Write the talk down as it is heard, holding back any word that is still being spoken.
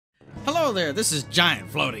Hello there, this is Giant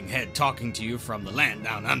Floating Head talking to you from the land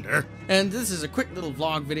down under. And this is a quick little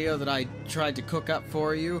vlog video that I tried to cook up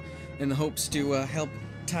for you in the hopes to help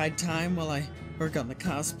tide time while I work on the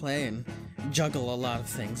cosplay and juggle a lot of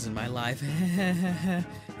things in my life.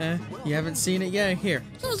 You haven't seen it yet? Here.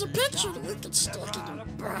 There's a picture that we can stick in your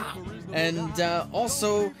bra. And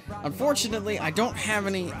also, unfortunately, I don't have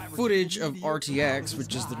any footage of RTX,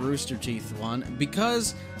 which is the Rooster Teeth one,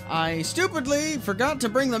 because I stupidly forgot to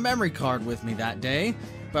bring the memory card with me that day.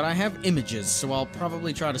 But I have images, so I'll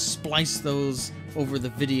probably try to splice those over the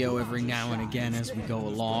video every now and again as we go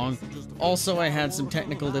along. Also, I had some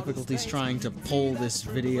technical difficulties trying to pull this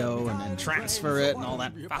video and transfer it and all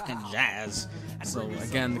that fucking jazz. So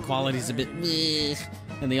again, the quality's a bit bleh,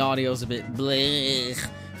 and the audio's a bit bleh.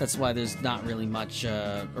 That's why there's not really much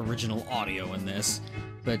original audio in this.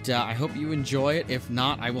 But I hope you enjoy it. If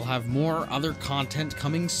not, I will have more other content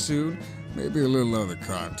coming soon. Maybe a little other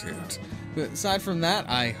content. But aside from that,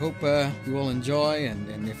 I hope you will enjoy,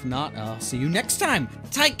 and if not, I'll see you next time.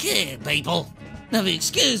 Take care, people. Now, if you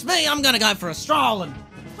excuse me, I'm gonna go for a stroll and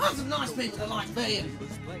find some nice people like me and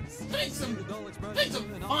eat some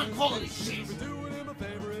fine quality shit. You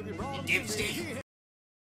dipstick.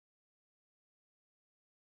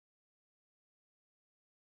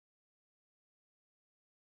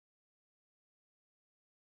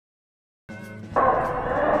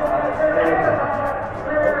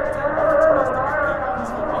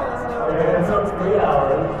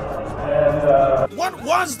 What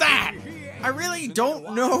was that? I really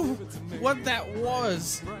don't know what that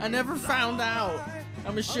was. I never found out.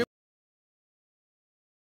 I'm assuming